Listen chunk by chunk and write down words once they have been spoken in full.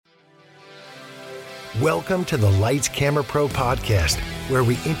Welcome to the Lights Camera Pro podcast, where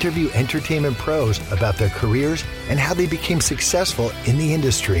we interview entertainment pros about their careers and how they became successful in the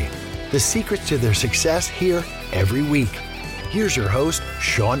industry. The secrets to their success here every week. Here's your host,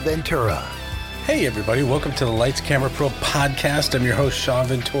 Sean Ventura. Hey everybody, welcome to the Lights Camera Pro podcast. I'm your host, Sean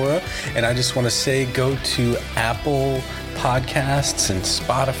Ventura, and I just want to say go to Apple Podcasts and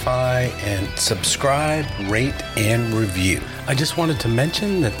Spotify and subscribe, rate, and review. I just wanted to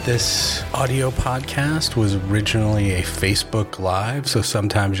mention that this audio podcast was originally a Facebook Live, so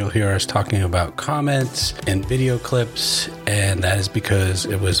sometimes you'll hear us talking about comments and video clips, and that is because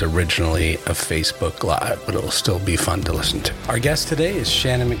it was originally a Facebook Live, but it'll still be fun to listen to. Our guest today is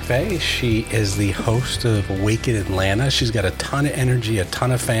Shannon McVeigh. She is the host of Awaken Atlanta. She's got a ton of energy, a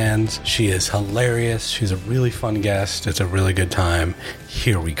ton of fans. She is hilarious. She's a really fun guest. It's a really good time.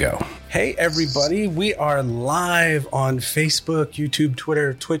 Here we go. Hey everybody, we are live on Facebook, YouTube,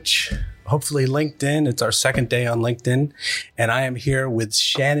 Twitter, Twitch, hopefully LinkedIn. It's our second day on LinkedIn, and I am here with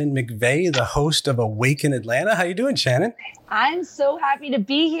Shannon McVeigh, the host of Awaken Atlanta. How you doing, Shannon? I'm so happy to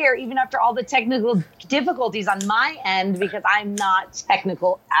be here, even after all the technical difficulties on my end, because I'm not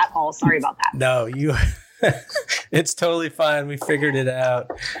technical at all. Sorry about that. No, it's totally fine. We figured it out.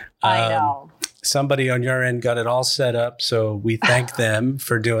 I know. Somebody on your end got it all set up, so we thank them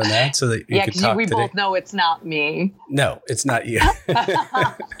for doing that so that you could talk we today. both know it's not me. No, it's not you.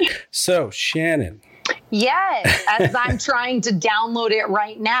 So, Shannon. Yes, as I'm trying to download it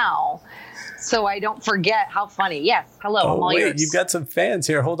right now so I don't forget. How funny. Yes, hello. Oh, I'm all wait, yours. you've got some fans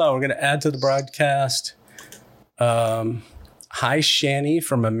here. Hold on, we're going to add to the broadcast. Hi, Shanny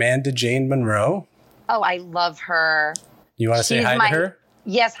from Amanda Jane Monroe. Oh, I love her. You want to say hi to her?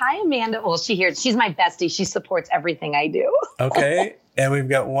 Yes. Hi, Amanda. Well, she's my bestie. She supports everything I do. Okay. And we've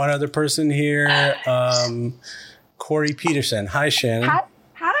got one other person here, Corey Peterson. Hi, Shannon.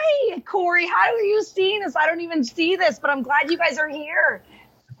 Hi, Corey. How are you seeing this? I don't even see this, but I'm glad you guys are here.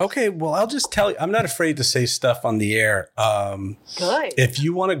 Okay. Well, I'll just tell you, I'm not afraid to say stuff on the air. Good. If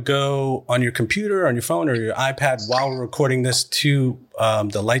you want to go on your computer, on your phone, or your iPad while we're recording this to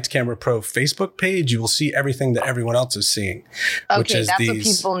the Lights Camera Pro Facebook page, you will see everything that everyone else is seeing. Okay, that's what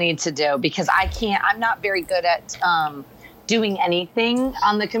people need to do, because I'm not very good at doing anything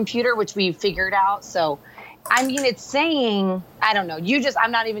on the computer, which we figured out. So, I mean, it's saying, I don't know,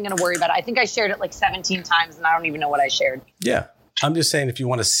 I'm not even going to worry about it. I think I shared it like 17 times and I don't even know what I shared. Yeah. I'm just saying, if you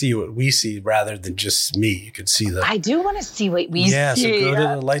want to see what we see rather than just me, you could see that. I do want to see what we see. Yeah, so go to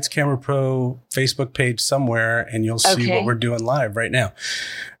the Lights Camera Pro Facebook page somewhere and you'll see what we're doing live right now.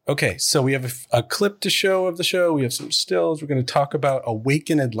 Okay, so we have a clip to show of the show. We have some stills. We're going to talk about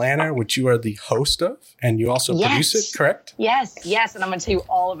Awaken Atlanta, which you are the host of, and you also produce it, correct? Yes. And I'm going to tell you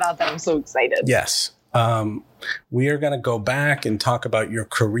all about that. I'm so excited. Yes. We are going to go back and talk about your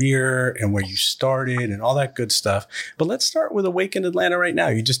career and where you started and all that good stuff. But let's start with Awaken Atlanta right now.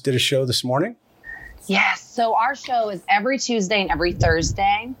 You just did a show this morning? Yes. So our show is every Tuesday and every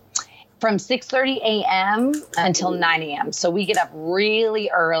Thursday from 6:30 a.m. until 9 a.m. So we get up really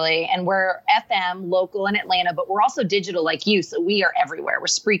early, and we're FM, local in Atlanta, but we're also digital like you. So we are everywhere. We're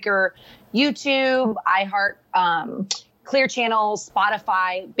Spreaker, YouTube, iHeart, Clear Channel,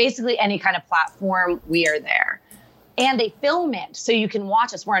 Spotify, basically any kind of platform, we are there. And they film it so you can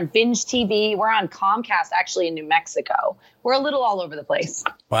watch us. We're on Binge TV. We're on Comcast, actually, in New Mexico. We're a little all over the place.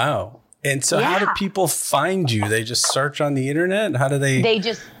 Wow. And so how do people find you? They just search on the internet? How do they?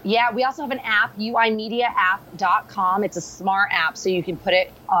 We also have an app, uimediaapp.com. It's a smart app, so you can put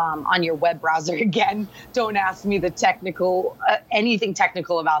it on your web browser. Again, don't ask me anything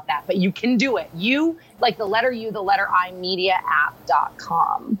technical about that, but you can do it. Like the letter U, the letter I,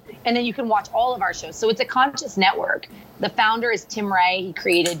 mediaapp.com. And then you can watch all of our shows. So it's a conscious network. The founder is Tim Ray. He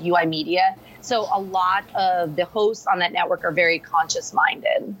created UI Media. So a lot of the hosts on that network are very conscious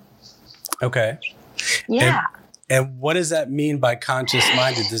minded. Okay. Yeah. And what does that mean by conscious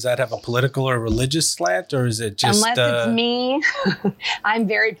minded? Does that have a political or religious slant, or is it just... Unless it's me. I'm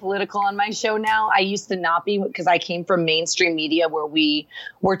very political on my show now. I used to not be, because I came from mainstream media where we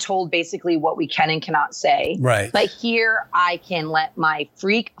were told basically what we can and cannot say. Right. But here I can let my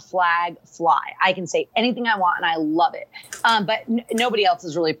freak flag fly. I can say anything I want and I love it. But nobody else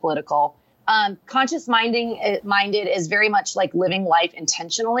is really political. Conscious minded is very much like living life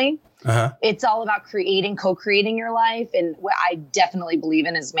intentionally. Uh-huh. It's all about co-creating your life. And what I definitely believe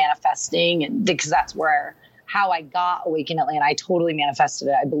in is manifesting, and because that's how I got Awaken Atlanta. I totally manifested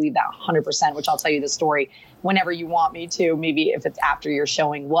it. I believe that 100%, which I'll tell you the story whenever you want me to, maybe if it's after you're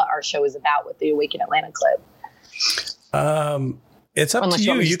showing what our show is about with the Awaken Atlanta clip. It's up to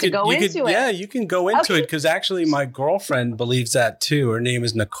you. You can go into it because actually my girlfriend believes that too. Her name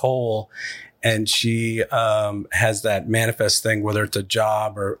is Nicole. and she has that manifest thing, whether it's a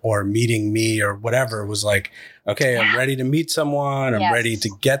job or meeting me or whatever, was like, okay, I'm ready to meet someone. I'm ready to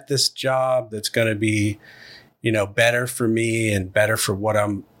get this job that's going to be, better for me and better for what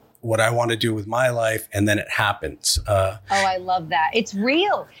I want to do with my life. And then it happens. I love that. It's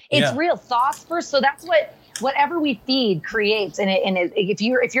real. It's real. Thoughts first. So that's whatever we feed creates. And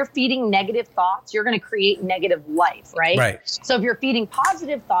if you're feeding negative thoughts, you're going to create negative life, right? Right. So if you're feeding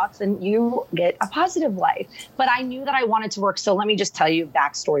positive thoughts, then you get a positive life. But I knew that I wanted to work. So let me just tell you a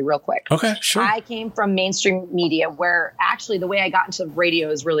backstory real quick. Okay, sure. I came from mainstream media, where actually the way I got into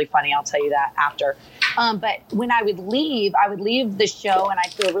radio is really funny. I'll tell you that after. But when I would leave the show and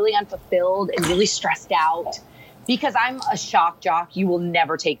I'd feel really unfulfilled and really stressed out. Because I'm a shock jock, you will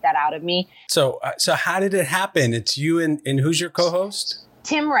never take that out of me. So how did it happen? It's you and who's your co-host?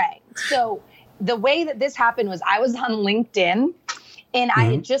 Tim Ray. So the way that this happened was I was on LinkedIn, and I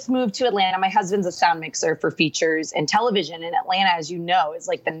had just moved to Atlanta. My husband's a sound mixer for features and television. And Atlanta, as you know, is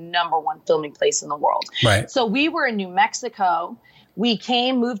like the #1 filming place in the world. Right. So we were in New Mexico. We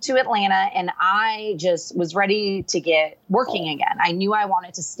moved to Atlanta, and I just was ready to get working again. I knew I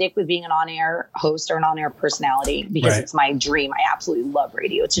wanted to stick with being an on-air host or an on-air personality because it's my dream. I absolutely love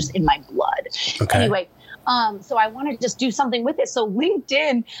radio. It's just in my blood. Okay. Anyway, so I wanted to just do something with it. So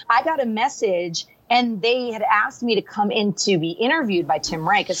LinkedIn, I got a message, and they had asked me to come in to be interviewed by Tim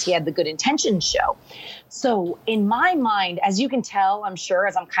Ray because he had the Good Intentions show. So in my mind, as you can tell, I'm sure,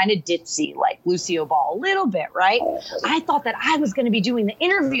 as I'm kind of ditzy, like Lucio Ball, a little bit, right? I thought that I was going to be doing the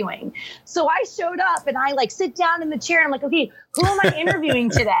interviewing. So I showed up and I sit down in the chair and I'm like, okay, who am I interviewing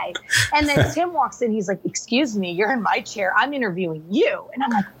today? And then Tim walks in. He's like, excuse me, you're in my chair. I'm interviewing you. And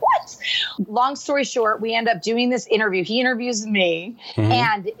I'm like, what? Long story short, we end up doing this interview. He interviews me,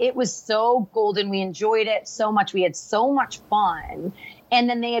 and it was so golden. We enjoyed it so much. We had so much fun. And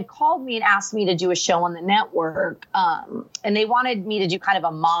then they had called me and asked me to do a show on the network. And they wanted me to do kind of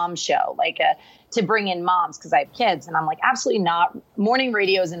a mom show, to bring in moms because I have kids. And I'm like, absolutely not. Morning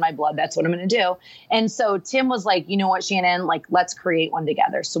radio is in my blood. That's what I'm going to do. And so Tim was like, you know what, Shannon, let's create one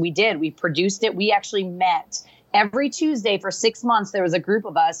together. So we did. We produced it. We actually met every Tuesday for 6 months. There was a group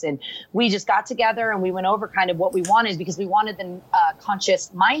of us, and we just got together and we went over kind of what we wanted, because we wanted the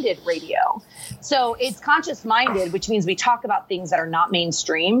conscious-minded radio. So it's conscious-minded, which means we talk about things that are not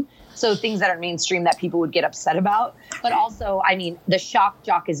mainstream. So things that are mainstream that people would get upset about. But also, the shock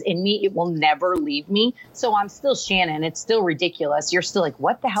jock is in me. It will never leave me. So I'm still Shannon. It's still ridiculous. You're still like,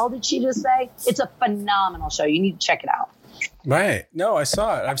 what the hell did she just say? It's a phenomenal show. You need to check it out. Right. No, I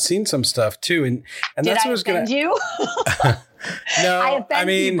saw it. I've seen some stuff too. And Did that's I what I was going to you? No, I offend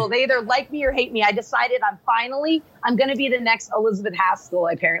people. They either like me or hate me. I decided I'm going to be the next Elizabeth Haskell,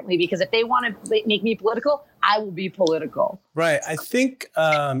 apparently, because if they want to make me political, I will be political. Right. I think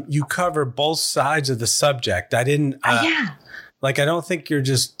you cover both sides of the subject. I didn't. I don't think you're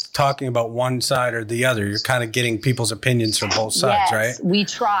just talking about one side or the other. You're kind of getting people's opinions from both sides, right? We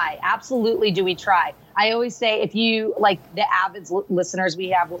try. Absolutely do we try. I always say, if you the avid listeners, we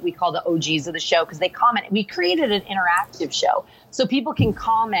have what we call the OGs of the show because they comment. We created an interactive show so people can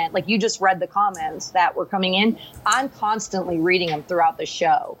comment. Like you just read the comments that were coming in. I'm constantly reading them throughout the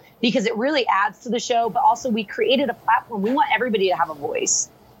show because it really adds to the show. But also we created a platform. We want everybody to have a voice.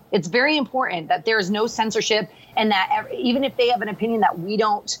 It's very important that there is no censorship, and that even if they have an opinion that we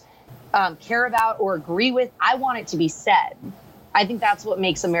don't care about or agree with, I want it to be said. I think that's what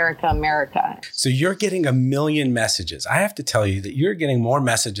makes America, America. So you're getting 1 million messages. I have to tell you that you're getting more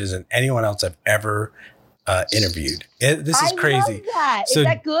messages than anyone else I've ever interviewed. This is crazy. I love that. Is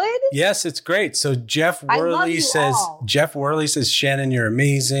that good? Yes, it's great. So Jeff Worley says, Shannon, you're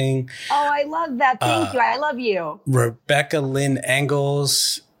amazing. Oh, I love that. Thank you. I love you. Rebecca Lynn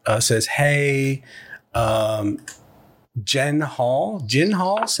Engels says, hey. Jen Hall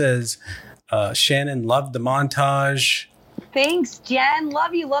says, Shannon, loved the montage. Thanks, Jen.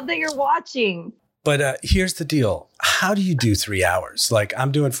 Love you. Love that you're watching. But here's the deal. How do you do 3 hours?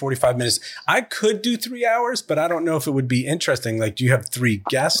 I'm doing 45 minutes. I could do 3 hours, but I don't know if it would be interesting. Do you have 3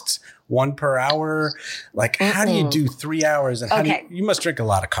 guests, 1 per hour? How do you do 3 hours? And you must drink a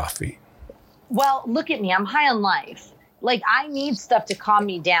lot of coffee. Well, look at me. I'm high on life. I need stuff to calm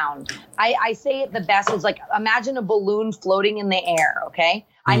me down. I say it the best is imagine a balloon floating in the air. Okay.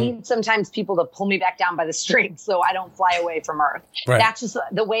 I need sometimes people to pull me back down by the strings so I don't fly away from Earth. Right. That's just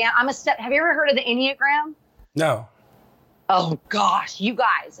the way I'm a step. Have you ever heard of the Enneagram? No. Oh gosh, you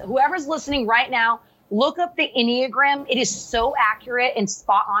guys, whoever's listening right now, look up the Enneagram. It is so accurate and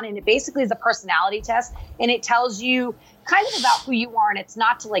spot on. And it basically is a personality test. And it tells you kind of about who you are. And it's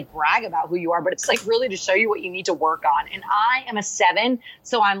not to like brag about who you are, but it's like really to show you what you need to work on. And I am a 7,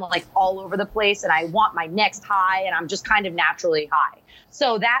 so I'm like all over the place and I want my next high and I'm just kind of naturally high.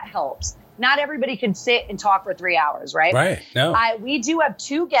 So that helps. Not everybody can sit and talk for 3 hours, right? Right. No. We do have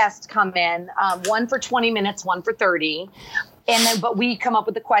 2 guests come in, one for 20 minutes, one for 30. And then, but we come up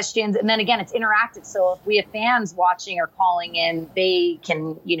with the questions. And then again, it's interactive. So if we have fans watching or calling in, they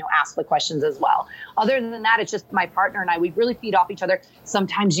can, ask the questions as well. Other than that, it's just my partner and I, we really feed off each other.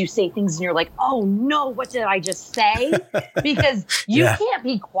 Sometimes you say things and you're like, oh no, what did I just say? Because you can't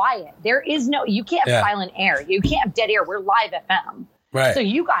be quiet. You can't have silent air. You can't have dead air. We're live FM. Right. So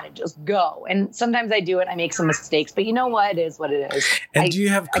you got to just go. And sometimes I do it. I make some mistakes, but you know what? It is what it is. And do you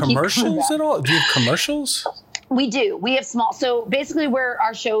have commercials at all? Do you have commercials? We do. We have small. So basically where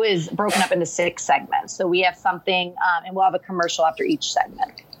our show is broken up into 6 segments. So we have something, and we'll have a commercial after each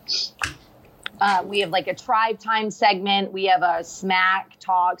segment. We have like a Tribe Time segment. We have a Smack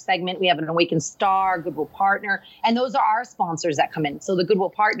Talk segment. We have an Awakened Star, Goodwill Partner. And those are our sponsors that come in. So the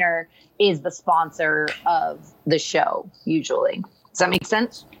Goodwill Partner is the sponsor of the show, usually. Does that make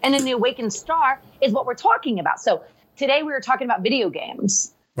sense? And then the Awakened Star is what we're talking about. So today we were talking about video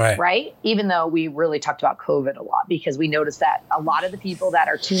games. Right. Even though we really talked about COVID a lot, because we noticed that a lot of the people that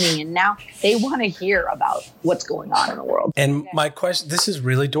are tuning in now, they want to hear about what's going on in the world. And my question, this is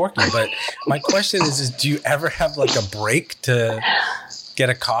really dorky, but my question is do you ever have like a break to get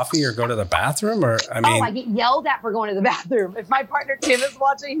a coffee or go to the bathroom? Or I get yelled at for going to the bathroom. If my partner Tim is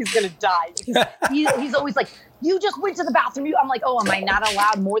watching, he's going to die. Because he's always like, you just went to the bathroom. I'm like, oh, am I not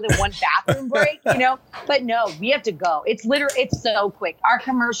allowed more than one bathroom break? But no, we have to go. It's so quick. Our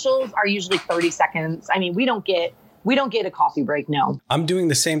commercials are usually 30 seconds. I mean, we don't get a coffee break. No. I'm doing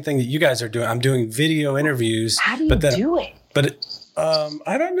the same thing that you guys are doing. I'm doing video interviews. How do you do it? But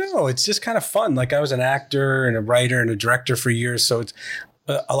I don't know. It's just kind of fun. Like I was an actor and a writer and a director for years. So it's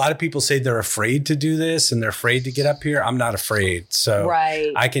a lot of people say they're afraid to do this and they're afraid to get up here. I'm not afraid. So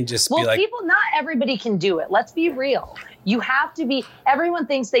I can just be like, not everybody can do it. Let's be real. You have to be, everyone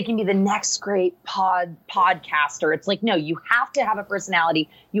thinks they can be the next great podcaster. It's like, no, you have to have a personality.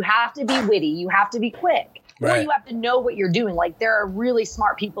 You have to be witty. You have to be quick. Right. Or you have to know what you're doing. Like there are really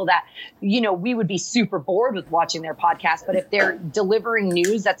smart people that, we would be super bored with watching their podcast. But if they're delivering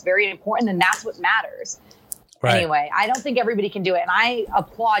news that's very important, then that's what matters. Right. Anyway, I don't think everybody can do it. And I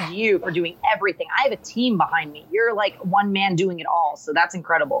applaud you for doing everything. I have a team behind me. You're like one man doing it all. So that's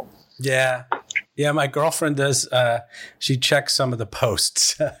incredible. Yeah. Yeah. My girlfriend does. She checks some of the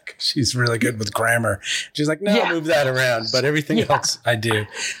posts. She's really good with grammar. She's like, no, move that around. But everything else I do.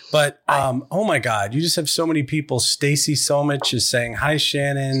 But oh my God, you just have so many people. Stacy Somich is saying, hi,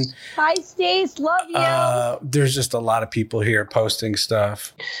 Shannon. Hi, Stace. Love you. There's just a lot of people here posting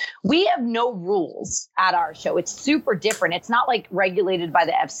stuff. We have no rules at our show. It's super different. It's not like regulated by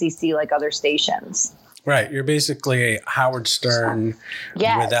the FCC like other stations. Right. You're basically a Howard Stern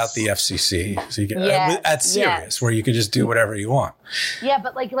without the FCC. So you can, at Sirius, where you can just do whatever you want. Yeah.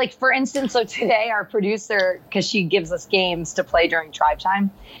 But like for instance, so today our producer, because she gives us games to play during Tribe Time,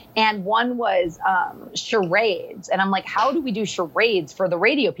 and one was charades. And I'm like, how do we do charades for the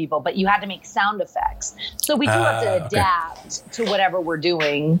radio people? But you had to make sound effects. So we do have to adapt to whatever we're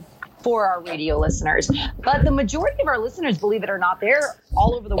doing for our radio listeners. But the majority of our listeners, believe it or not, they're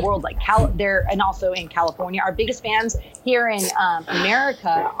all over the world, like and also in California. Our biggest fans here in America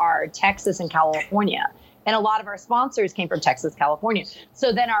are Texas and California. And a lot of our sponsors came from Texas, California.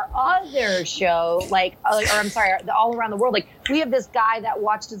 So then our other show, all around the world, like we have this guy that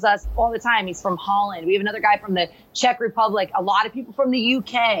watches us all the time. He's from Holland. We have another guy from the Czech Republic, a lot of people from the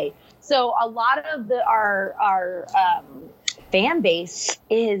UK. So a lot of our fan base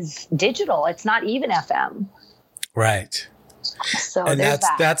is digital. It's not even FM. Right. So and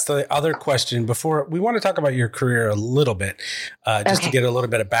that's the other question. Before we want to talk about your career a little bit, just to get a little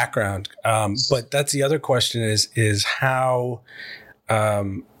bit of background. But that's the other question is how,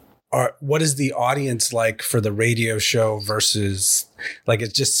 what is the audience like for the radio show versus like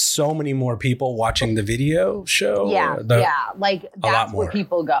it's just so many more people watching the video show? Like that's where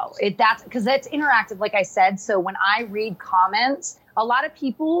people go. That's because that's interactive, like I said. So when I read comments, a lot of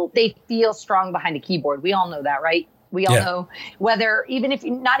people, they feel strong behind a keyboard. We all know that, right? We all know even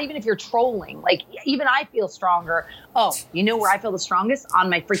if you're trolling, like even I feel stronger. Oh, you know where I feel the strongest? On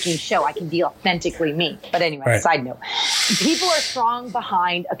my freaking show. I can be authentically me. But anyway, side note, people are strong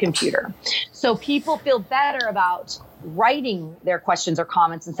behind a computer. So people feel better about writing their questions or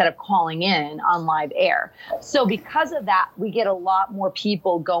comments instead of calling in on live air. So because of that, we get a lot more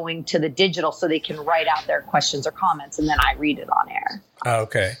people going to the digital so they can write out their questions or comments and then I read it on air. Oh,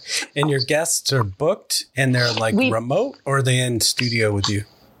 okay. And your guests are booked and they're like remote, or are they in studio with you?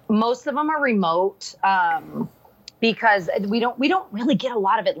 Most of them are remote because we don't really get a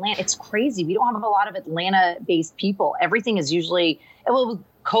lot of Atlanta. It's crazy. We don't have a lot of Atlanta-based people. Everything is usually, well, with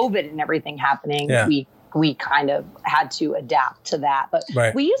COVID and everything happening, we kind of had to adapt to that. But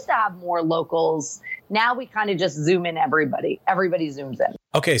we used to have more locals. Now we kind of just zoom in everybody. Everybody zooms in.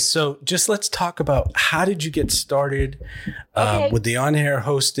 Okay, so just let's talk about how did you get started with the on-air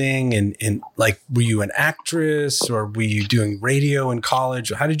hosting and like, were you an actress or were you doing radio in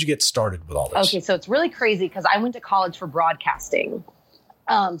college? How did you get started with all this? Okay, so it's really crazy because I went to college for broadcasting.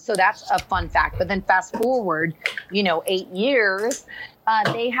 So that's a fun fact. But then fast forward, 8 years,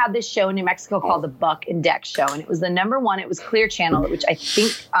 they had this show in New Mexico called the Buck and Dex Show. And it was the #1. It was Clear Channel, which I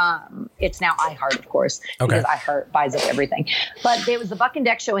think it's now iHeart, of course, because iHeart buys up everything. But it was the Buck and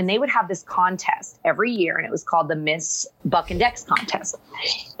Dex Show, and they would have this contest every year. And it was called the Miss Buck and Dex Contest.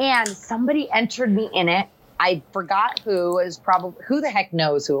 And somebody entered me in it. I forgot who the heck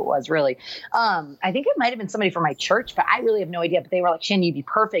knows who it was, really. I think it might have been somebody from my church, but I really have no idea. But they were like, Shannon, you'd be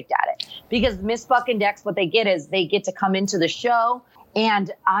perfect at it. Because Miss Buck and Dex, what they get is they get to come into the show.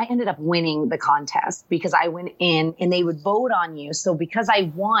 And I ended up winning the contest because I went in and they would vote on you. So because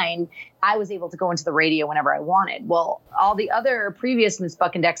I won, I was able to go into the radio whenever I wanted. Well, all the other previous Miss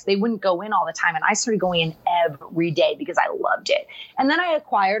Buck and Dex, they wouldn't go in all the time. And I started going in every day because I loved it. And then I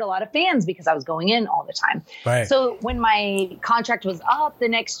acquired a lot of fans because I was going in all the time. Right. So when my contract was up the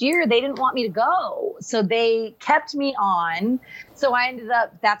next year, they didn't want me to go. So they kept me on. So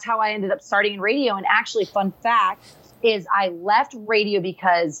that's how I ended up starting in radio. And actually, fun fact, is I left radio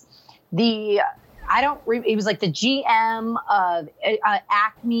because it was like the GM of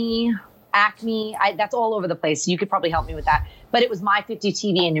Acme, that's all over the place. So you could probably help me with that. But it was My 50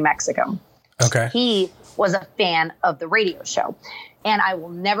 TV in New Mexico. Okay. He was a fan of the radio show. And I will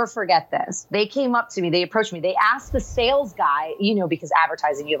never forget this. They came up to me, they approached me, they asked the sales guy, because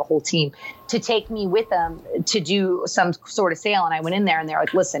advertising, you have a whole team, to take me with them to do some sort of sale. And I went in there and they're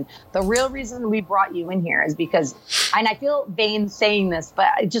like, listen, the real reason we brought you in here is because, and I feel vain saying this, but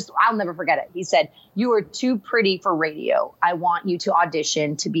I'll never forget it. He said, you are too pretty for radio. I want you to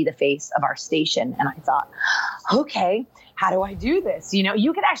audition to be the face of our station. And I thought, okay, how do I do this?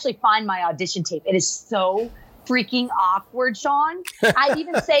 You could actually find my audition tape. It is so freaking awkward, Sean. I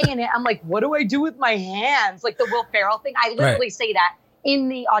even say in it, I'm like, what do I do with my hands? Like the Will Ferrell thing. I literally say that in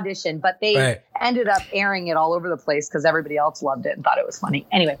the audition, but they ended up airing it all over the place because everybody else loved it and thought it was funny.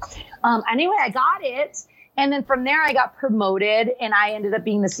 Anyway, I got it. And then from there I got promoted and I ended up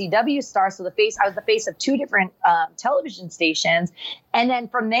being the CW star. So I was the face of 2 different television stations. And then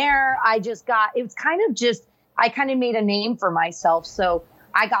from there I kind of made a name for myself. So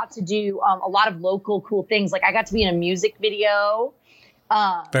I got to do a lot of local cool things. Like I got to be in a music video.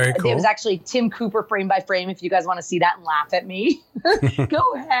 Very cool. It was actually Tim Cooper frame by frame. If you guys want to see that and laugh at me,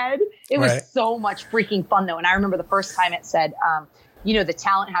 go ahead. It was so much freaking fun though. And I remember the first time it said, the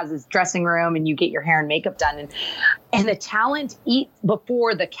talent has this dressing room and you get your hair and makeup done. And the talent eat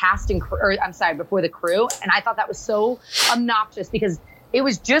before the before the crew. And I thought that was so obnoxious because it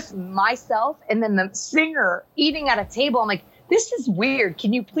was just myself and then the singer eating at a table. I'm like, this is weird.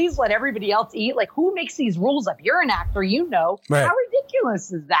 Can you please let everybody else eat? Like, who makes these rules up? You're an actor, How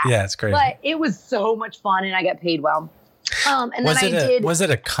ridiculous is that? Yeah, it's crazy. But it was so much fun, and I got paid well. And was it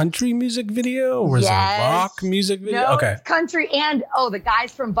a country music video or was it a rock music video? No, it's country. And the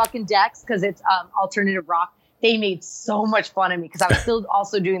guys from Buck and Dex, because it's alternative rock, they made so much fun of me because I was still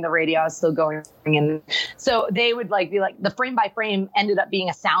also doing the radio. I was still going in. So they would be like, the frame by frame ended up being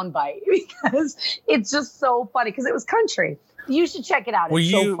a sound bite because it's just so funny because it was country. You should check it out.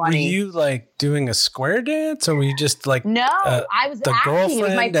 It's so funny. Were you like doing a square dance or were you just like I was the acting.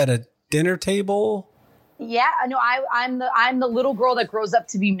 girlfriend at a dinner table? Yeah, no, I'm the little girl that grows up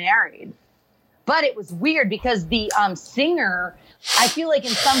to be married. But it was weird because the singer, I feel like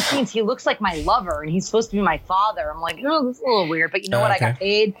in some scenes he looks like my lover and he's supposed to be my father. I'm like, this is a little weird. But you know what? Okay. I got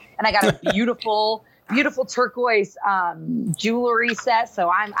paid and I got a beautiful turquoise jewelry set. So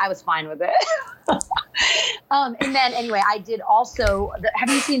I was fine with it. And then anyway, I did also, have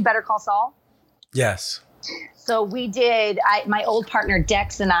you seen Better Call Saul? Yes. So we did, my old partner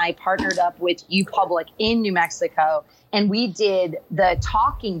Dex and I partnered up with UPublic in New Mexico, and we did the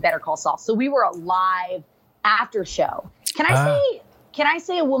talking Better Call Saul. So we were a live after show. Can I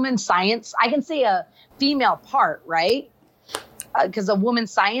say a woman's science? I can say a female part, right? Because a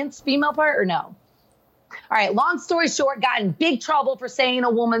woman's science female part or no? All right, long story short, got in big trouble for saying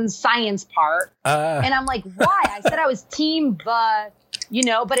a woman's science part. And I'm like, why? I said I was team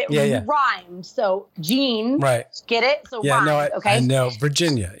but it rhymed. So Gene, right? Get it? So yeah, rhymed, I know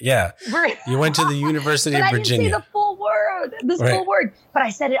Virginia. Yeah, you went to the University of Virginia. I didn't say the full word, full word, but I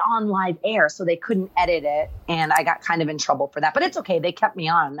said it on live air, so they couldn't edit it, and I got kind of in trouble for that. But it's okay; they kept me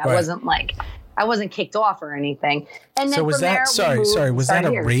on. I wasn't kicked off or anything. And then so was that was that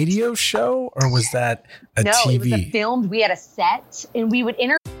a radio show or was that a TV? No, it was filmed. We had a set, and we would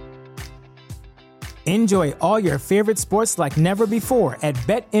Enjoy all your favorite sports like never before at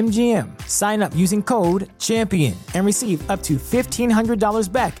BetMGM. Sign up using code CHAMPION and receive up to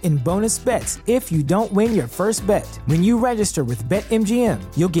 $1,500 back in bonus bets if you don't win your first bet. When you register with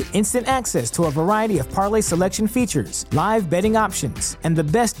BetMGM, you'll get instant access to a variety of parlay selection features, live betting options, and the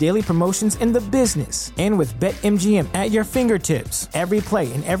best daily promotions in the business. And with BetMGM at your fingertips, every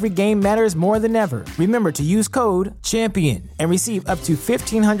play and every game matters more than ever. Remember to use code CHAMPION and receive up to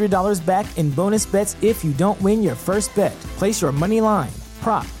 $1,500 back in bonus bets if you don't win your first bet. Place your money line,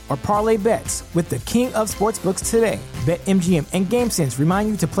 prop, or parlay bets with the king of sportsbooks today. BetMGM and GameSense remind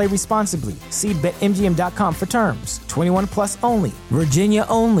you to play responsibly. See BetMGM.com for terms. 21 plus only. Virginia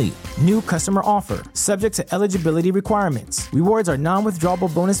only. New customer offer. Subject to eligibility requirements. Rewards are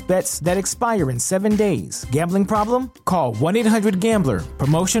non-withdrawable bonus bets that expire in 7 days. Gambling problem? Call 1-800-GAMBLER.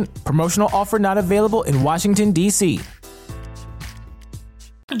 Promotional offer not available in Washington, D.C.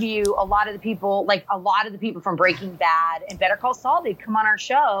 Interview a lot of the people from Breaking Bad and Better Call Saul. They'd come on our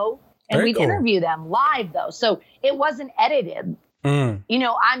show and we'd interview them live though. So it wasn't edited. I'm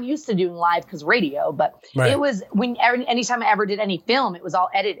used to doing live because radio, but it was anytime I ever did any film, it was all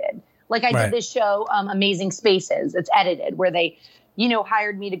edited. Like I did this show, Amazing Spaces. It's edited where they,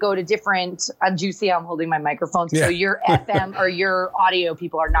 hired me to go to different, Juicy, I'm holding my microphone. So your FM or your audio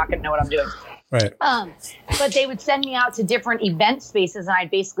people are not going to know what I'm doing. Right. But they would send me out to different event spaces and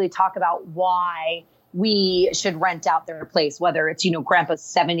I'd basically talk about why we should rent out their place, whether it's, Grandpa's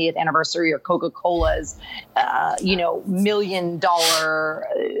 70th anniversary or Coca-Cola's, $1 million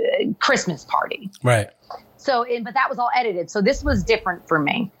Christmas party. Right. So, but that was all edited. So this was different for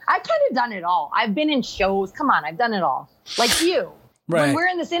me. I've kind of done it all. I've been in shows. Come on, I've done it all. Like you. Right. When we're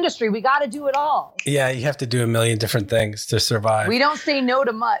in this industry, we got to do it all. Yeah, you have to do a million different things to survive. We don't say no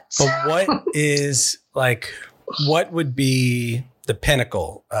to much. But what would be the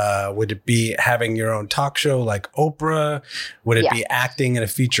pinnacle? Would it be having your own talk show like Oprah? Would it be acting in a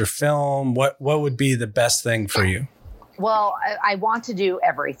feature film? What would be the best thing for you? Well, I want to do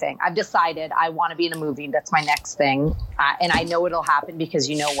everything. I've decided I want to be in a movie. That's my next thing. And I know it'll happen because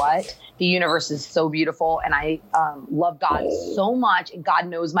you know what? The universe is so beautiful and I love God so much. And God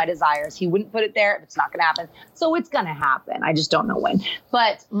knows my desires. He wouldn't put it there if it's not going to happen. So it's going to happen. I just don't know when.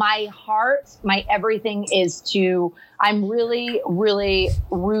 But my heart, my everything is I'm really, really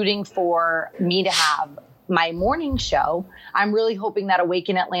rooting for me to have my morning show. I'm really hoping that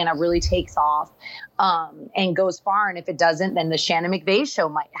Awaken Atlanta really takes off and goes far. And if it doesn't, then the Shannon McVay show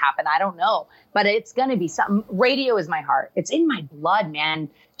might happen. I don't know, but it's going to be something. Radio is my heart. It's in my blood, man.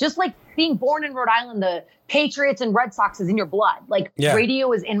 Just like being born in Rhode Island, the Patriots and Red Sox is in your blood.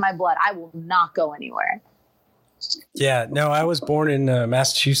 Radio is in my blood. I will not go anywhere. Yeah, no, I was born in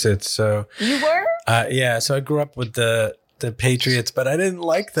Massachusetts. So you were? Yeah. So I grew up with the Patriots, but I didn't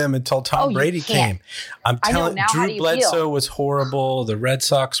like them until Tom Brady came. I'm telling you, Drew Bledsoe was horrible. The Red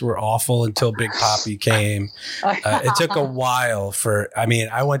Sox were awful until Big Papi came. It took a while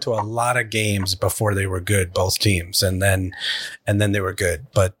I went to a lot of games before they were good, both teams, and then they were good.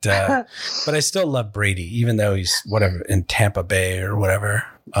 But I still love Brady, even though he's whatever in Tampa Bay or whatever.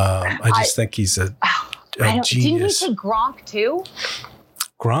 I just think he's a genius. Didn't you say Gronk too?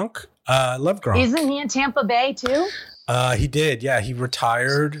 Gronk? I love Gronk. Isn't he in Tampa Bay too? He did. Yeah. He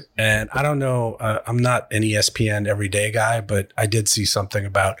retired and I don't know. I'm not an ESPN everyday guy, but I did see something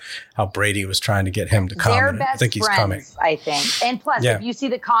about how Brady was trying to get him to come. They're best I think he's friends, coming. I think. And plus, if you see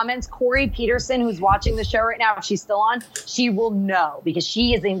the comments, Corey Peterson, who's watching the show right now, if she's still on, she will know because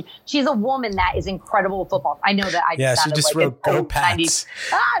she's a woman that is incredible with football. I know that she just wrote Go Pats.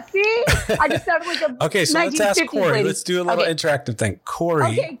 90s. See? I just sounded like a Okay, so let's ask Corey. lady. Let's do a little interactive thing.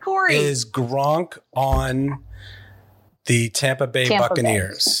 Corey, is Gronk on the Tampa Bay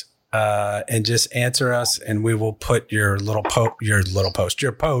Buccaneers? And just answer us, and we will put your post.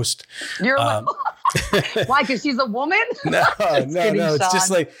 Why? Because she's a woman? No. It's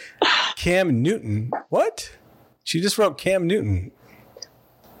just like Cam Newton. What? She just wrote Cam Newton.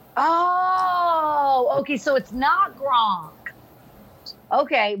 Oh, okay. So it's not Gronk.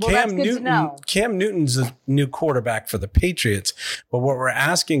 Okay, well, that's good to know. Cam Newton's the new quarterback for the Patriots. But what we're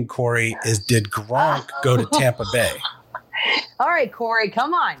asking, Corey, is did Gronk go to Tampa Bay? All right, Corey,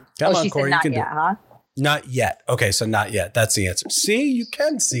 come on. Come on, she Corey. said not yet, huh? Not yet. Okay, so not yet. That's the answer. See, you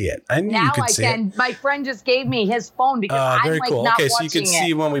can see it. I knew you could see it. My friend just gave me his phone because I'm very like cool. not Okay, watching so you can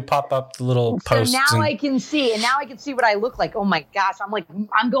see when we pop up the little posts. So now I can see, and now I can see what I look like. Oh my gosh,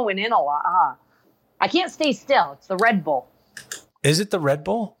 I'm going in a lot. Huh? I can't stay still. It's the Red Bull. Is it the Red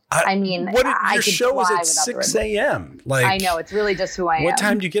Bull? Your show is at 6 a.m. Like, I know, it's really just who I am. What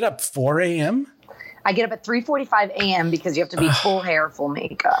time do you get up? 4 a.m.? I get up at 3:45 a.m. because you have to be full hair, full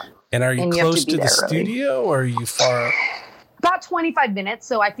makeup. And are you close to the studio or are you far? About 25 minutes.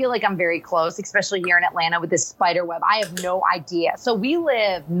 So I feel like I'm very close, especially here in Atlanta with this spider web. I have no idea. So we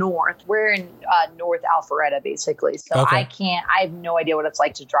live north. We're in North Alpharetta, basically. So I have no idea what it's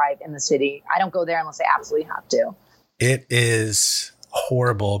like to drive in the city. I don't go there unless I absolutely have to. It is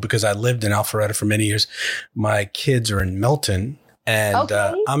horrible because I lived in Alpharetta for many years. My kids are in Milton. And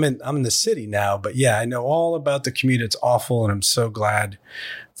I'm in the city now, but yeah, I know all about the commute. It's awful, and I'm so glad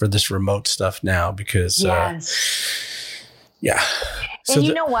for this remote stuff now because, yeah. So and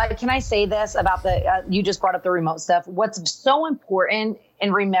you know what? Can I say this about you just brought up the remote stuff. What's so important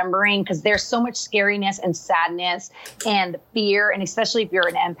in remembering, because there's so much scariness and sadness and fear, and especially if you're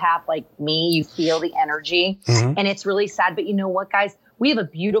an empath like me, you feel the energy, and it's really sad. But you know what, guys? We have a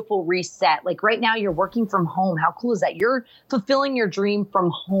beautiful reset. Like right now, you're working from home. How cool is that? You're fulfilling your dream from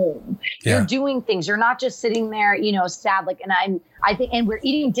home. Yeah. You're doing things. You're not just sitting there, sad. Like, I think, and we're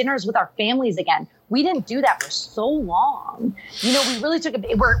eating dinners with our families again. We didn't do that for so long. We really took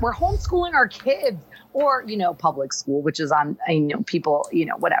we're homeschooling our kids, or, public school, which is people,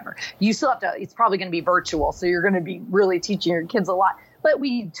 whatever. You still have to, it's probably going to be virtual. So you're going to be really teaching your kids a lot. But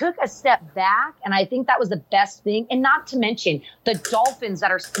we took a step back, and I think that was the best thing. And not to mention the dolphins that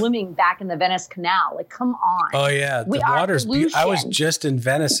are swimming back in the Venice Canal. Like, come on. Oh, yeah. The water's beautiful. I was just in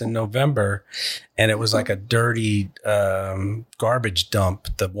Venice in November, and it was like a dirty garbage dump,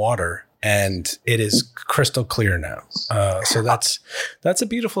 the water. And it is crystal clear now. So that's a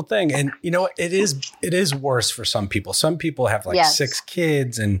beautiful thing. And it is worse for some people. Some people have 6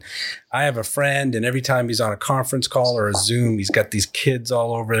 kids, and I have a friend, and every time he's on a conference call or a Zoom, he's got these kids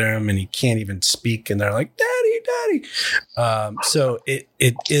all over him and he can't even speak. And they're like, Daddy. So it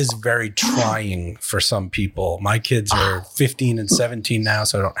is very trying for some people. My kids are 15 and 17 now,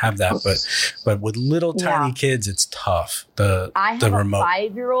 so I don't have that. But with little tiny kids, it's tough. I have a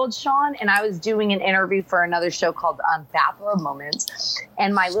 5-year-old, Sean, and I was doing an interview for another show called Bathrobe Moments.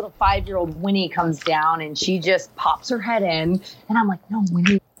 And my little 5-year-old Winnie comes down and she just pops her head in. And I'm like, no,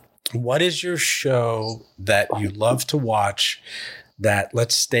 Winnie. What is your show that you love to watch that,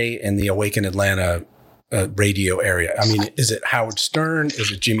 let's stay in the Awaken Atlanta radio area? I mean, is it Howard Stern?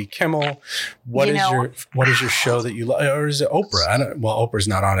 Is it Jimmy Kimmel? What is your show that you love? Or is it Oprah? Oprah's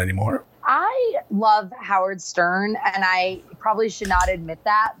not on anymore. I love Howard Stern, and I probably should not admit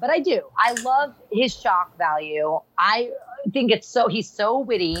that, but I do. I love his shock value. I think he's so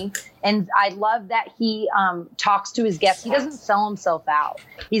witty, and I love that he talks to his guests. He doesn't sell himself out.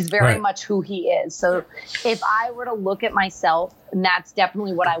 He's very much who he is. So if I were to look at myself, and that's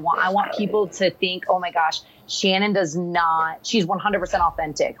definitely what I want. I want people to think, oh my gosh, Shannon she's 100%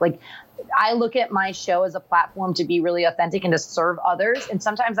 authentic. Like, I look at my show as a platform to be really authentic and to serve others. And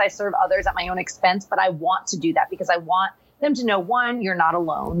sometimes I serve others at my own expense, but I want to do that because I want them to know, 1, you're not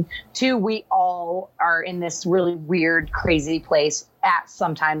alone. 2, we all are in this really weird, crazy place at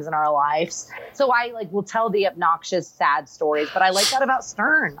sometimes in our lives. So I will tell the obnoxious, sad stories, but I like that about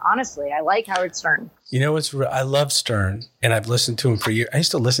Stern. Honestly, I like Howard Stern. I love Stern, and I've listened to him for years. I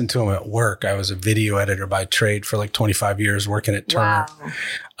used to listen to him at work. I was a video editor by trade for 25 years working at Turner.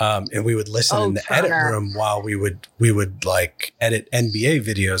 Wow. And we would listen in the Turner edit room while we would edit NBA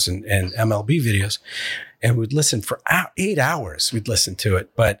videos and MLB videos. And we'd listen for 8 hours. We'd listen to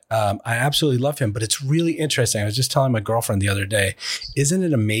it. But I absolutely love him. But it's really interesting. I was just telling my girlfriend the other day, isn't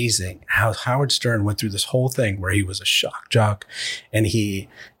it amazing how Howard Stern went through this whole thing where he was a shock jock and he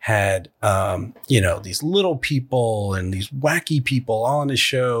had, these little people and these wacky people all on his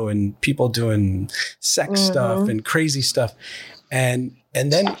show and people doing sex stuff and crazy stuff. And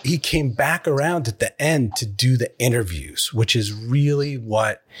then he came back around at the end to do the interviews, which is really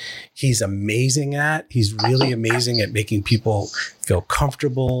what he's amazing at. He's really amazing at making people feel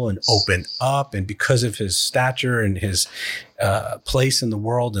comfortable and open up. And because of his stature and his place in the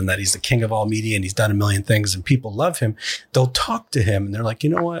world, and that he's the king of all media and he's done a million things and people love him, they'll talk to him and they're like, you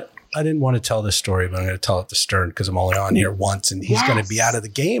know what? I didn't want to tell this story, but I'm going to tell it to Stern because I'm only on here once and he's going to be out of the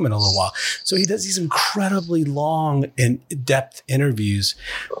game in a little while. So he does these incredibly long and in-depth interviews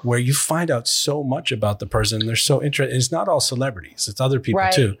where you find out so much about the person. They're so interesting. It's not all celebrities. It's other people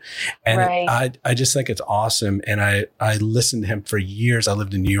too. And I just think it's awesome. And I listened to him for years. I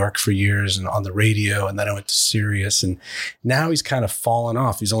lived in New York for years and on the radio. And then I went to Sirius. And now he's kind of fallen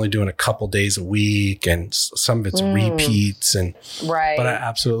off. He's only doing a couple days a week and some of it's repeats. And but I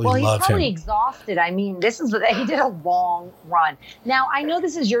absolutely love him. Well, he's probably exhausted. I mean, he did a long run. Now, I know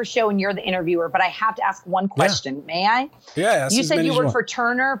this is your show and you're the interviewer, but I have to ask one question. Yeah. May I? Yeah. You said you worked for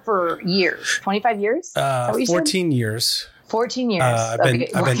Turner for years, 25 years? 14 years. 14 years. I've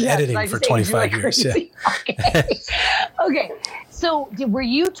been editing for 25 years. Yeah. Okay. So were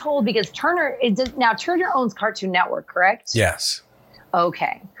you told, because Turner owns Cartoon Network, correct? Yes.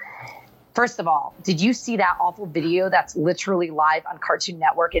 Okay. First of all, did you see that awful video that's literally live on Cartoon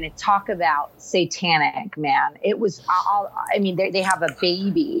Network? And it talk about satanic, man. It was, they have a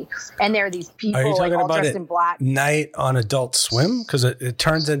baby and there are these people like all dressed in black. Night on Adult Swim? Because it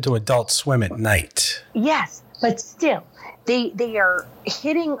turns into Adult Swim at night. Yes, but still. They are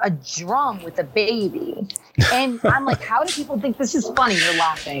hitting a drum with a baby. And I'm like, how do people think this is funny? You're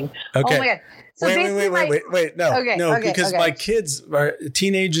laughing. Okay. Oh my God. So wait. No, because my kids,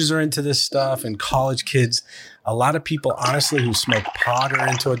 teenagers are into this stuff and college kids. A lot of people, honestly, who smoke pot are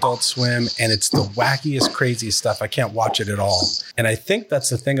into Adult Swim, and it's the wackiest, craziest stuff. I can't watch it at all. And I think that's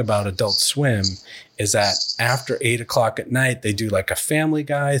the thing about Adult Swim is that after 8 o'clock at night, they do like a Family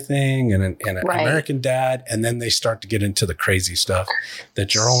Guy thing and an American Dad, and then they start to get into the crazy stuff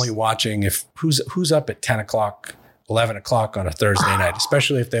that you're only watching if who's up at 10 o'clock, 11 o'clock on a Thursday night,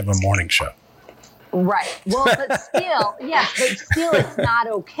 especially if they have a morning show. Right. Well, but still, it's not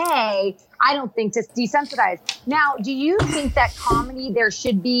okay. I don't think to desensitize. Now, do you think that comedy there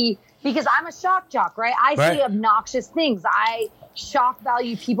should be, because I'm a shock jock, right? I say obnoxious things. I shock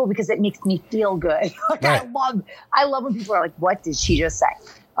value people because it makes me feel good. I love when people are like, what did she just say?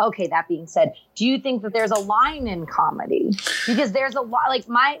 Okay, that being said, do you think that there's a line in comedy? Because there's a lot, like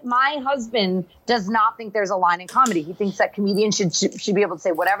my husband does not think there's a line in comedy. He thinks that comedians should be able to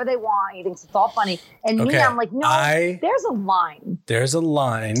say whatever they want. He thinks it's all funny. And me, I'm like, no, there's a line. There's a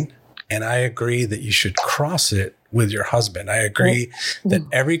line, and I agree that you should cross it with your husband. I agree that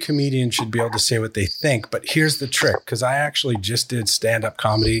every comedian should be able to say what they think. But here's the trick, because I actually just did stand-up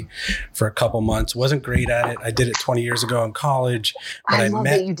comedy for a couple months. Wasn't great at it. I did it 20 years ago in college. But I love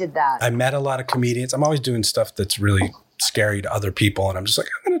that you did that. I met a lot of comedians. I'm always doing stuff that's really scary to other people. And I'm just like,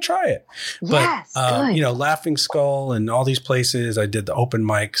 I'm going to try it. Yes, but, Laughing Skull and all these places, I did the open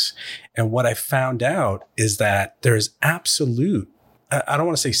mics. And what I found out is that there's absolute, I don't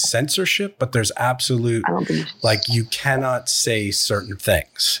want to say censorship, but there's absolute, like you cannot say certain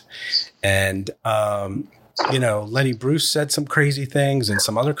things. And, Lenny Bruce said some crazy things and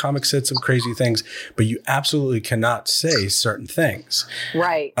some other comics said some crazy things, but you absolutely cannot say certain things.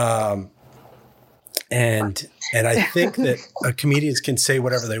 Right. And I think that comedians can say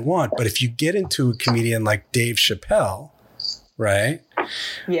whatever they want, but if you get into a comedian like Dave Chappelle, right?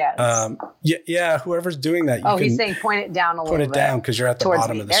 Yes. Whoever's doing that. He's saying point it down a little bit. Point it down because you're at the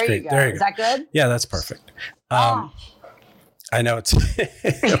bottom of the screen. There you go. Is that good? Yeah, that's perfect. I know it's.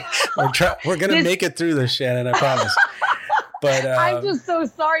 We're gonna make it through this, Shannon. I promise. But I'm just so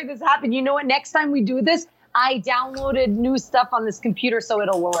sorry this happened. You know what? Next time we do this, I downloaded new stuff on this computer so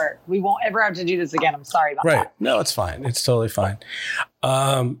it'll work. We won't ever have to do this again. I'm sorry about that. Right. No, it's fine. It's totally fine.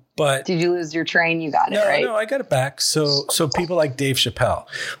 But did you lose your train? You got it, right? No, I got it back. So people like Dave Chappelle,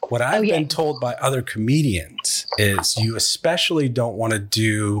 what I've been told by other comedians is you especially don't want to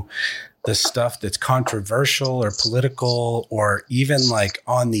do the stuff that's controversial or political or even like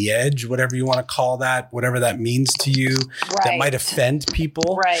on the edge, whatever you want to call that, whatever that means to you, that might offend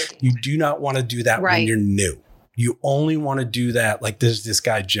people. Right. You do not want to do that when you're new. You only want to do that. Like there's this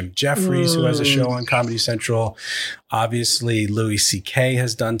guy, Jim Jeffries, who has a show on Comedy Central. Obviously, Louis C.K.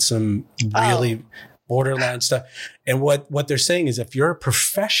 has done some really borderline stuff. And what they're saying is if you're a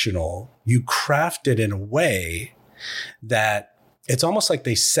professional, you craft it in a way that it's almost like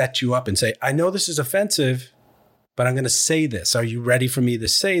they set you up and say, I know this is offensive, but I'm going to say this. Are you ready for me to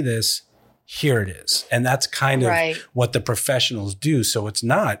say this? Here it is. And that's kind of what the professionals do. So it's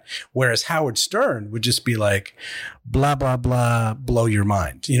not. Whereas Howard Stern would just be like, blah, blah, blah, blow your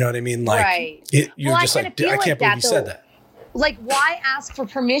mind. You know what I mean? Like, you're just like, I can't believe you said that. Like, why ask for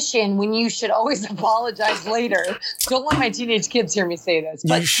permission when you should always apologize later? Don't let my teenage kids hear me say this.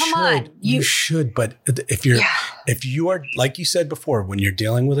 But you should. But if you are, like you said before, when you're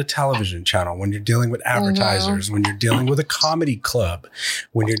dealing with a television channel, when you're dealing with advertisers, when you're dealing with a comedy club,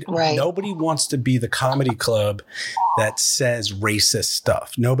 when you're nobody wants to be the comedy club that says racist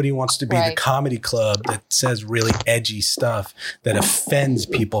stuff. Nobody wants to be the comedy club that says really edgy stuff that offends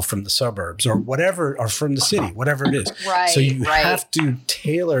people from the suburbs or whatever, or from the city, whatever it is. So you have to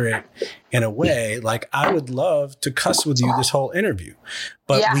tailor it in a way. Like, I would love to cuss with you this whole interview,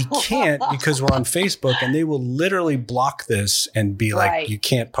 but we can't because we're on Facebook and they will literally block this and be like, you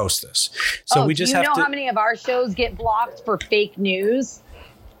can't post this. So we just have to. Do you know how many of our shows get blocked for fake news?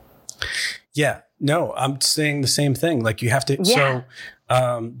 Yeah, no, I'm saying the same thing. Like, you have to. So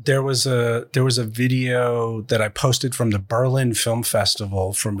there was a video that I posted from the Berlin Film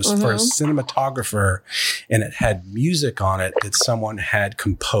Festival for a cinematographer, and it had music on it that someone had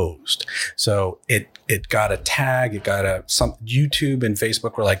composed. So it got a tag, it got some YouTube and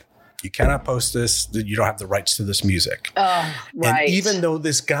Facebook were like, you cannot post this, you don't have the rights to this music. And even though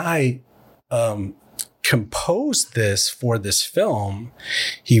this guy composed this for this film,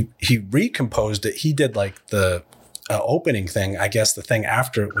 he recomposed it. He did like the opening thing. I guess the thing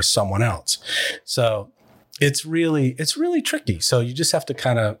after it was someone else. So it's really tricky. So you just have to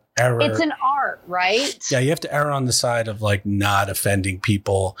kind of err. It's an art, right? Yeah, you have to err on the side of like not offending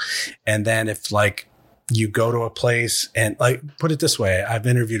people. And then if like you go to a place and, like, put it this way, I've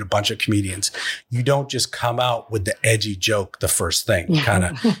interviewed a bunch of comedians. You don't just come out with the edgy joke the first thing. You kind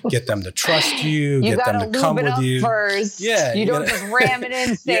of get them to trust you, get them to come with you first. Yeah, you don't just ram it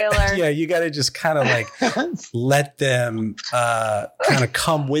in, sailor. Yeah, you got to just kind of like let them kind of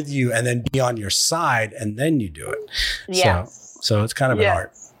come with you and then be on your side, and then you do it. Yes. So it's kind of an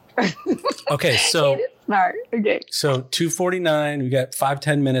art. Okay, so. Smart. Okay. So 2:49, we got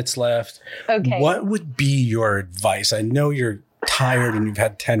 5-10 minutes left. Okay. What would be your advice? I know you're tired and you've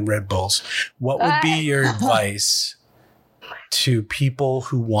had 10 Red Bulls. What would be your advice to people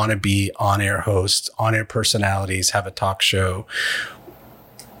who want to be on-air hosts, on-air personalities, have a talk show?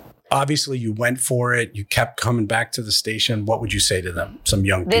 Obviously, you went for it. You kept coming back to the station. What would you say to them, some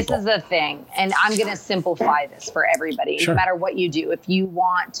young people? This is the thing, and I'm going to simplify this for everybody. Sure. No matter what you do, if you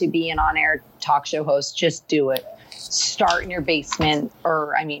want to be an on-air talk show host, just do it. Start in your basement,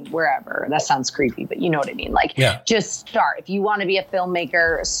 or wherever. That sounds creepy, but you know what I mean. Like, just start. If you want to be a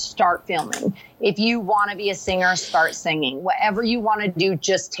filmmaker, start filming. If you want to be a singer, start singing. Whatever you want to do,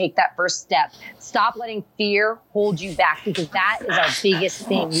 just take that first step. Stop letting fear hold you back, because that is our biggest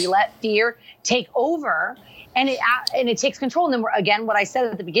thing. We let fear take over, and it takes control. And then again, what I said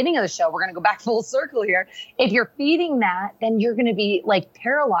at the beginning of the show, we're going to go back full circle here. If you're feeding that, then you're going to be like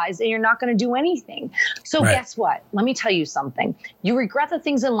paralyzed and you're not going to do anything. So guess what? Let me tell you something. You regret the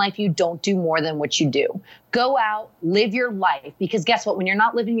things in life you don't do more than what you do. Go out, live your life, because guess what? When you're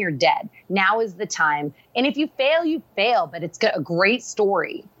not living, you're dead. Now is the time. And if you fail, you fail, but it's got a great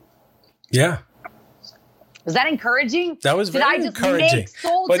story. Yeah. Was that encouraging? That was very encouraging. Did I just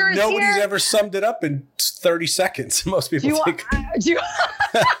make soldiers but nobody's here? ever summed it up in 30 seconds. Most people think.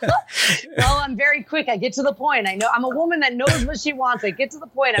 Well, I'm very quick. I get to the point. I know I'm a woman that knows what she wants. I get to the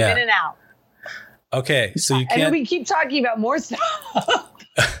point. I'm in and out. Okay, so you can't. And we keep talking about more stuff.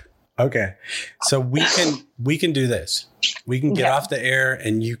 Okay, so we can do this. We can get off the air,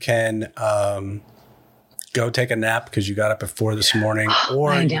 and you can go take a nap because you got up at 4 this morning,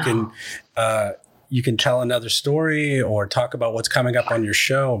 or you can tell another story or talk about what's coming up on your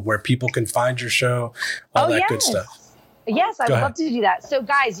show, where people can find your show, all that good stuff. Yes, I would love to do that. So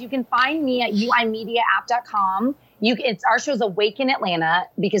guys, you can find me at uimediaapp.com. Our show's Awaken Atlanta,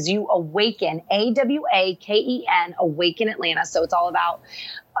 because you awaken, AWAKEN, Awaken Atlanta. So it's all about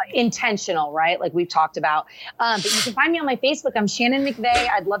intentional, right? Like we've talked about. But you can find me on my Facebook. I'm Shannon McVeigh.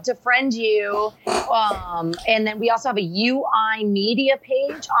 I'd love to friend you. And then we also have a UI Media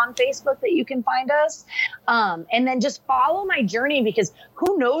page on Facebook that you can find us. And then just follow my journey, because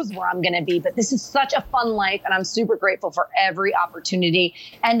who knows where I'm going to be. But this is such a fun life, and I'm super grateful for every opportunity.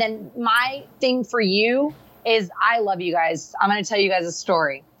 And then my thing for you is, I love you guys. I'm going to tell you guys a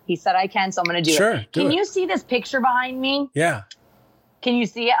story. He said I can, so I'm going to do it. Can you see this picture behind me? Yeah. Can you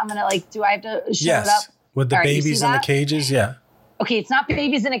see it? I'm going to do I have to show it up? With the babies in the cages? Yeah. Okay, it's not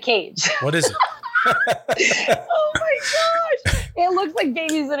babies in a cage. What is it? Oh my gosh. It looks like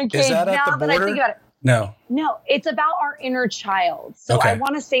babies in a cage. Is that at the border? That I think about it. No. No, it's about our inner child. So I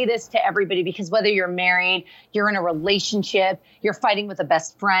want to say this to everybody, because whether you're married, you're in a relationship, you're fighting with a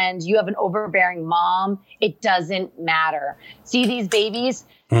best friend, you have an overbearing mom, it doesn't matter. See these babies?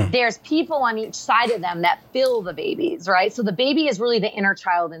 There's people on each side of them that fill the babies, right? So the baby is really the inner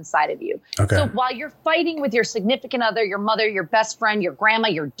child inside of you. Okay. So while you're fighting with your significant other, your mother, your best friend, your grandma,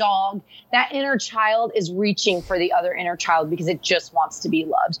 your dog, that inner child is reaching for the other inner child because it just wants to be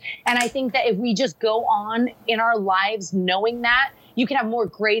loved. And I think that if we just go on in our lives knowing that, you can have more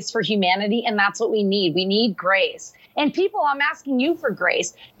grace for humanity. And that's what we need. We need grace. And people, I'm asking you for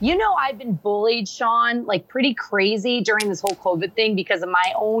grace. You know, I've been bullied, Sean, like pretty crazy during this whole COVID thing because of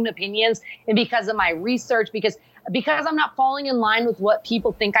my own opinions and because of my research, because I'm not falling in line with what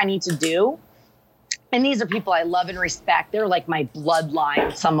people think I need to do. And these are people I love and respect. They're like my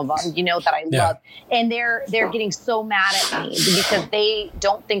bloodline, some of them, you know, that I love. And they're getting so mad at me because they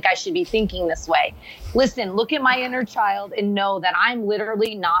don't think I should be thinking this way. Listen, look at my inner child and know that I'm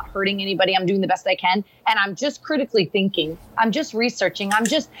literally not hurting anybody. I'm doing the best I can. And I'm just critically thinking. I'm just researching. I'm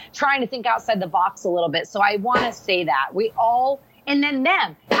just trying to think outside the box a little bit. So I want to say that we all, and then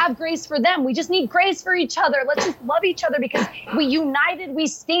them, have grace for them. We just need grace for each other. Let's just love each other because we united, we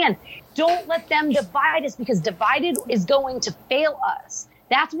stand. Don't let them divide us, because divided is going to fail us.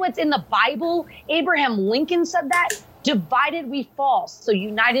 That's what's in the Bible. Abraham Lincoln said that. Divided we fall. So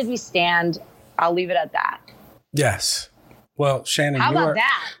united we stand. I'll leave it at that. Yes. Well, Shannon, how about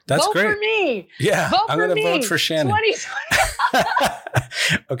that? That's vote great. For me. Yeah, vote I'm going to vote for Shannon.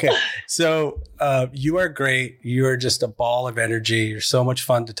 2020. Okay, so you are great. You are just a ball of energy. You're so much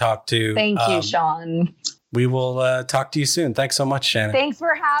fun to talk to. Thank you, Sean. We will talk to you soon. Thanks so much, Shannon. Thanks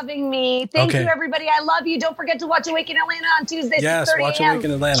for having me. Thank you, everybody. I love you. Don't forget to watch Awake in Atlanta on Tuesday, 6:30 a.m. Yes, watch Awake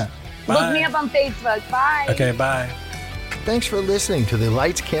in Atlanta. Bye. Look me up on Facebook. Bye. Okay, bye. Thanks for listening to the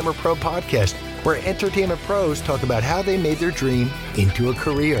Lights Camera Pro podcast, where entertainment pros talk about how they made their dream into a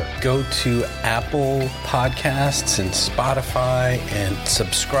career. Go to Apple Podcasts and Spotify and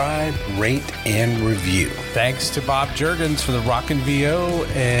subscribe, rate, and review. Thanks to Bob Juergens for the Rockin' VO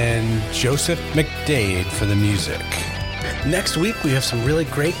and Joseph McDade for the music. Next week, we have some really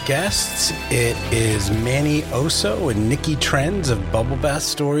great guests. It is Manny Oso and Nikki Trends of Bubble Bath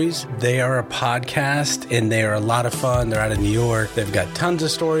Stories. They are a podcast, and they are a lot of fun. They're out of New York. They've got tons of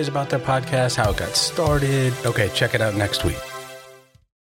stories about their podcast, how it got started. Okay, check it out next week.